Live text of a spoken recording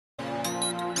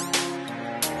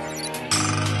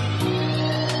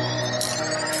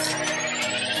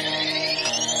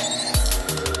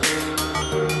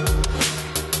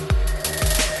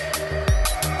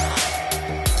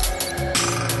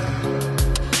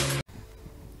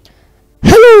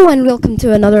and welcome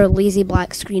to another lazy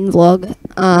black screen vlog.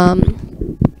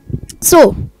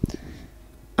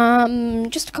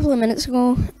 Just a couple of minutes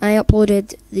ago, I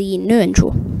uploaded the new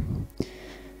intro.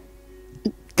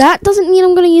 That doesn't mean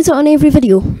I'm going to use it on every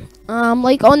video.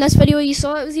 Like on this video you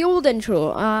saw, it was the old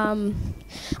intro.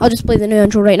 I'll just play the new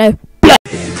intro right now.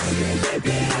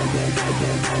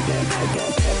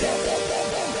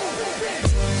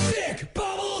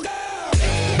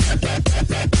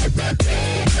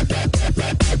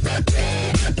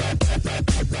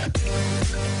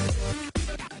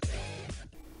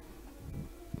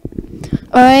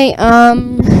 Alright,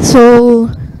 so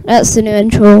that's the new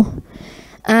intro,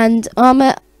 and on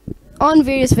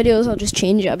various videos I'll just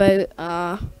change it about.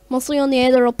 Mostly on the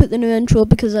Ether I'll put the new intro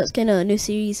because that's kind of a new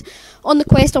series. On the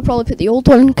Quest I'll probably put the old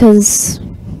one because,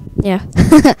 yeah.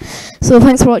 So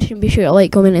thanks for watching, be sure to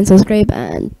like, comment and subscribe,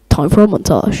 and time for a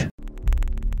montage.